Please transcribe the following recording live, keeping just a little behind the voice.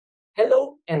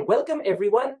Hello and welcome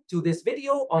everyone to this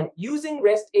video on using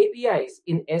REST APIs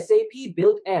in SAP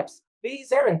Build Apps by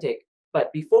ZaranTech.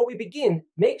 But before we begin,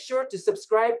 make sure to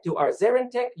subscribe to our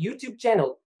ZaranTech YouTube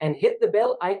channel and hit the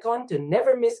bell icon to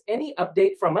never miss any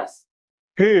update from us.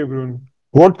 Hey everyone,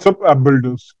 what's up app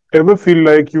builders? Ever feel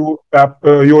like your app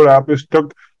is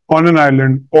stuck on an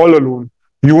island all alone?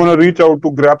 You want to reach out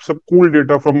to grab some cool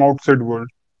data from outside world?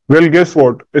 Well, guess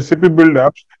what? SAP Build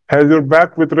Apps has your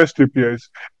back with REST APIs.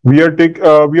 We are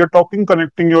talking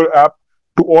connecting your app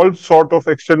to all sort of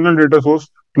external data source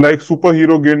like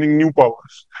superhero gaining new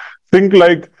powers. Think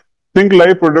like think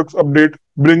live products update,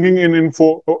 bringing in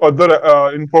info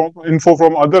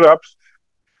from other apps.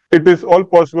 It is all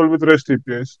possible with REST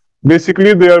APIs.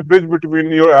 Basically, they are bridge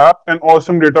between your app and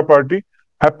awesome data party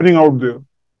happening out there.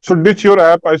 So ditch your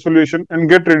app isolation and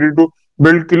get ready to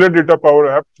build killer data power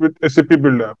apps with SAP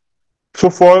Build App. So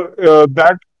for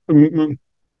that,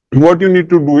 what you need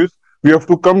to do is you have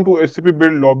to come to SAP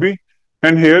Build Lobby,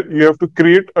 and here you have to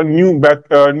create a new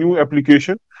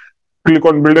application. Click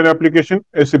on Build an application,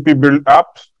 SAP Build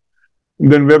Apps,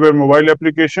 then web and mobile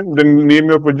application. Then name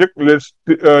your project. Let's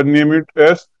name it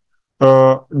as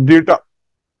data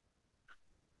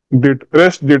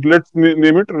rest data. Let's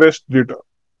name it rest data.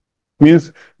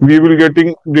 Means we will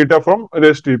getting data from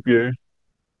REST API.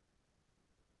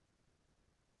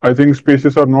 I think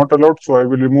spaces are not allowed, so I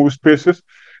will remove spaces.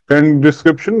 And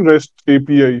description REST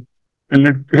API, and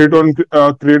let hit on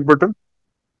create button.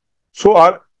 So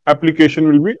our application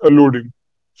will be loading.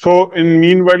 So in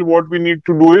meanwhile, what we need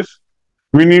to do is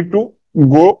we need to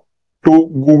go to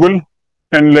Google,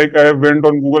 and like I went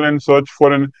on Google and search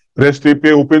for an REST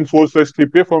API, open source REST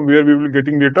API from where we will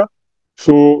getting data.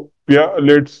 So yeah,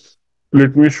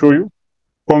 let me show you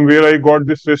from where I got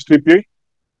this REST API.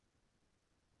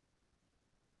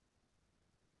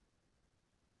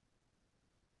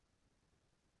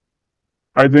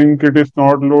 I think it is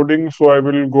not loading, so I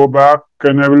will go back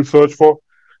and I will search for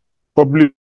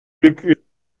public REST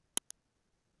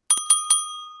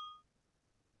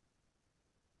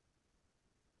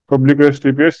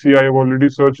API. See, I have already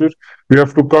searched it. We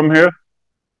have to come here,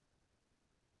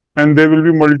 and there will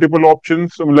be multiple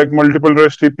options, like multiple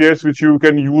REST APIs which you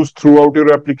can use throughout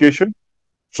your application.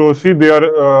 So see,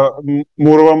 there are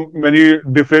many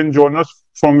different genres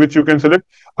from which you can select.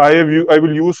 I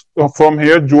will use from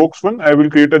here jokes one. I will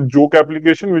create a joke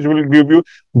application which will give you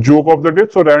joke of the day.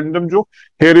 So random joke.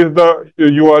 Here is the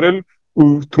URL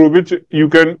through which you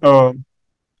can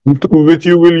which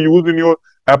you will use in your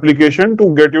application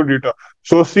to get your data.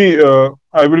 So see,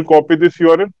 I will copy this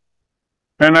URL,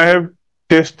 and I have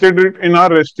tested it in our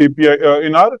REST API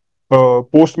in our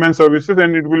Postman services,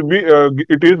 and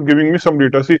it is giving me some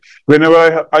data. See,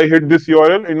 whenever I hit this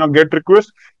URL in a GET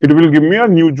request, it will give me a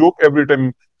new joke every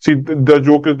time. See, the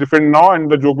joke is different now,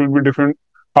 and the joke will be different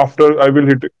after I will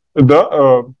hit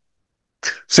the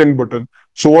send button.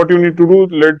 So what you need to do,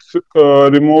 let's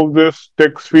remove this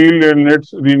text field and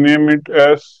let's rename it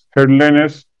as headline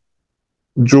as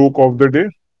joke of the day,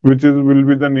 which will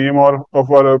be the name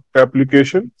of our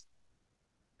application.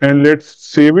 And let's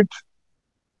save it.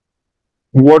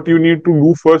 What you need to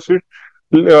do first is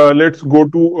let's go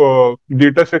to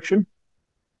data section.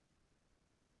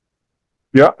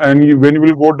 Yeah, and when you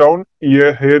will go down,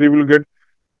 here you will get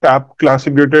app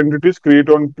classic data entities, create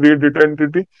data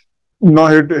entity. Now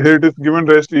here it is given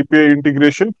REST API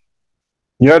integration.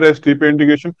 Yeah, REST API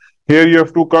integration. Here you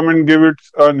have to come and give it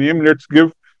a name. Let's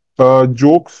give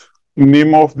jokes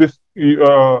name of this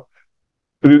data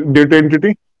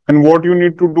entity. And what you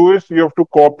need to do is you have to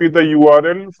copy the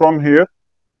URL from here.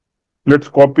 Let's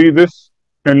copy this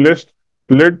and let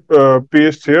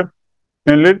paste here,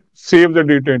 and let's save the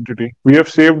data entity. We have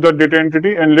saved the data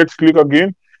entity, and let's click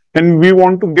again. And we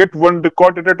want to get one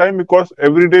record at a time, because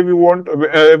every time we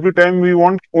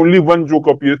want only one joke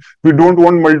appears. We don't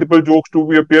want multiple jokes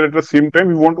to appear at the same time.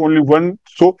 We want only one.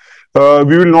 So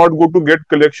we will not go to get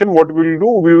collection. What we will do,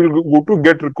 we will go to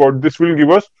get record. This will give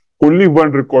us only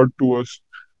one record to us.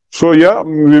 So yeah,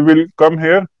 we will come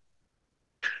here,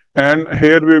 and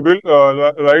here we will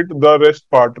write the rest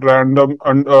part, random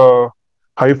and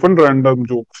hyphen random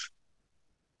jokes.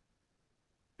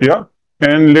 Yeah,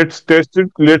 and let's test it.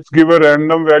 Let's give a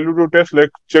random value to test.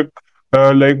 Like check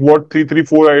like what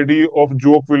 334 ID of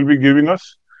joke will be giving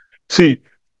us. See,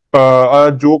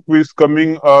 a joke is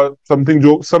coming. Some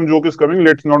joke is coming.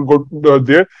 Let's not go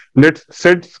there. Let's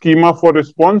set schema for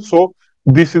response. So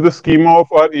this is the schema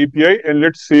of our API, and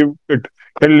let's save it.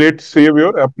 And let's save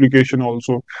your application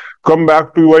also. Come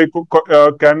back to UI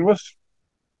canvas,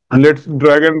 and let's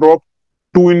drag and drop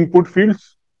two input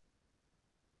fields.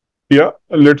 Yeah,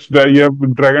 let's drag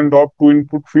and drop two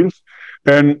input fields,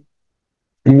 and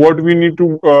What we need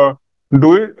to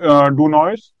do now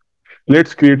is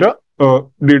let's create a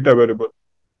data variable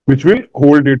which will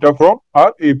hold data from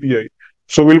our API.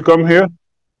 So we'll come here.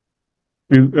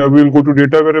 We'll go to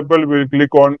data variable. We'll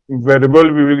click on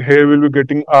variable. We'll be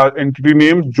getting our entity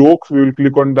names, jokes. We will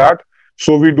click on that.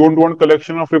 So we don't want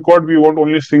collection of record. We want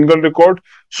only single record.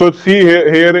 So see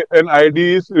here an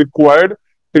ID is required,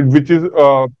 which is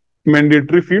a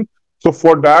mandatory field. So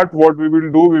for that, what we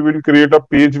will do, we will create a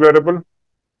page variable,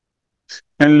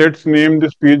 and let's name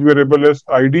this page variable as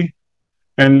ID,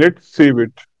 and let's save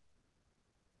it.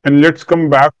 And let's come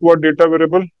back to our data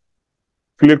variable.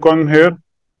 Click on here.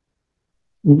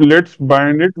 Let's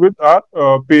bind it with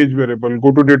our page variable.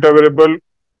 Go to data variable.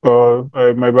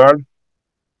 My bad.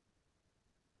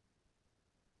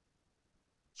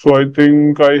 So I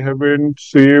think I haven't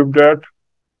saved that.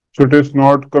 So it is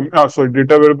not coming. Sorry,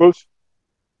 data variables.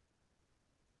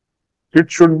 It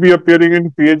should be appearing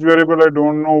in page variable. I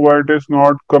don't know why it is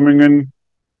not coming in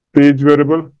page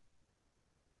variable.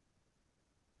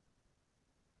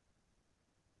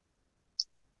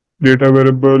 Data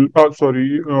variable.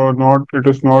 Sorry, not. It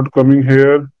is not coming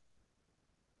here.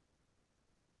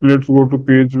 Let's go to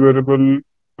page variable.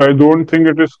 I don't think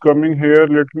it is coming here.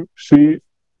 Let me see.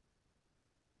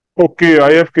 Okay,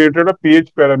 I have created a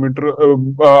page parameter.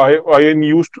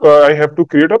 I have to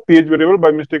create a page variable.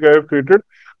 By mistake, I have created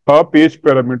a page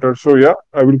parameter. So yeah,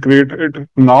 I will create it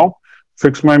now.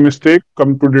 Fix my mistake.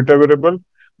 Come to data variable.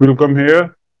 We'll come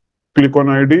here. Click on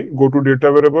ID. Go to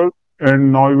data variable,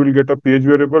 and now you will get a page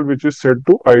variable which is set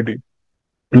to ID.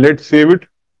 Let's save it.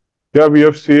 Yeah, we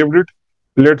have saved it.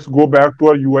 Let's go back to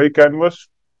our UI canvas,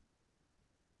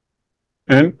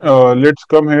 and let's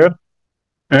come here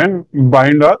and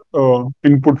bind our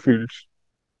input fields.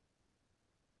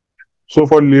 So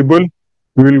for label,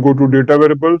 we will go to data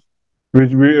variable,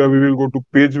 which we will go to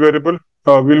page variable.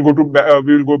 We will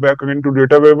go back again to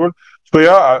data variable. So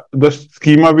yeah, the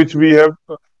schema which we have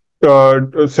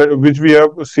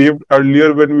saved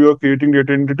earlier when we were creating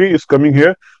data entity is coming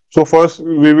here. So first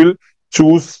we will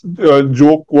choose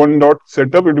joke one dot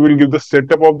setup. It will give the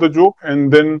setup of the joke, and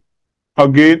then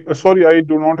again, sorry, I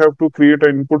do not have to create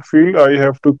an input field. I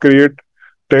have to create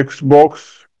text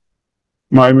box.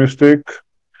 My mistake.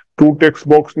 Two text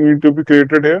box need to be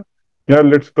created here. Yeah,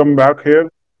 let's come back here.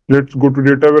 Let's go to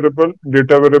data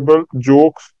variable,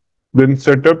 jokes, then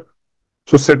setup.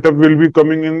 So setup will be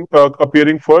coming in,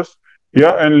 appearing first.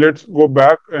 Yeah, and let's go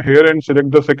back here and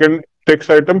select the second text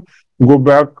item. Go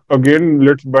back again.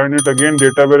 Let's bind it again,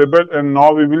 data variable, and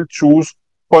now we will choose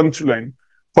punchline.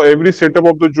 For every setup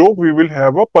of the joke, we will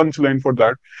have a punchline for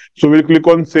that. So we'll click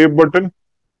on save button,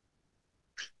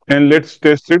 and let's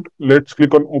test it. Let's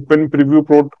click on open preview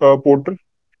portal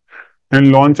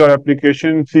and launch our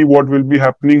application. See what will be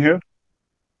happening here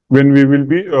when we will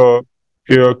be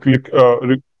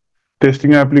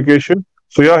testing application.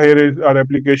 So yeah, here is our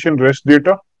application REST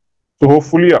data. So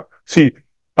hopefully, yeah, see,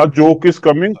 a joke is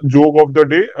coming. Joke of the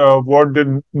day. What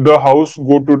did the house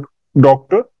go to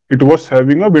doctor? It was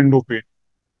having a window pane.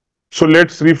 So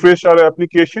let's refresh our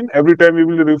application. Every time we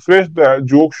will refresh, the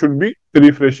joke should be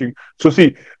refreshing. So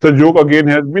see, the joke again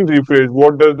has been refreshed.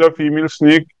 What does the female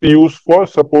snake use for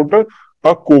supporter?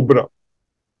 A cobra.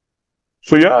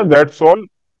 So yeah, that's all.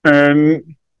 And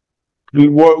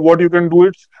what you can do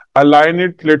is align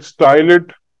it. Let's style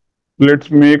it. Let's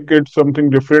make it something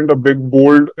different, a big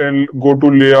bold, and go to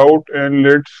layout, and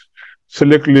let's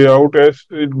select layout as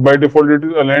by default it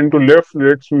is aligned to left.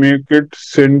 Let's make it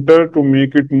center to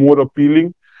make it more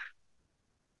appealing.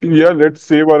 Yeah, let's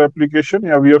save our application.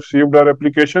 Yeah, we have saved our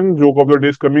application. Joke of the day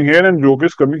is coming here, and joke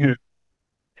is coming here.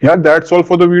 Yeah, that's all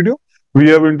for the video. We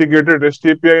have integrated REST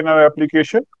API in our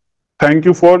application. Thank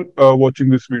you for watching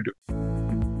this video.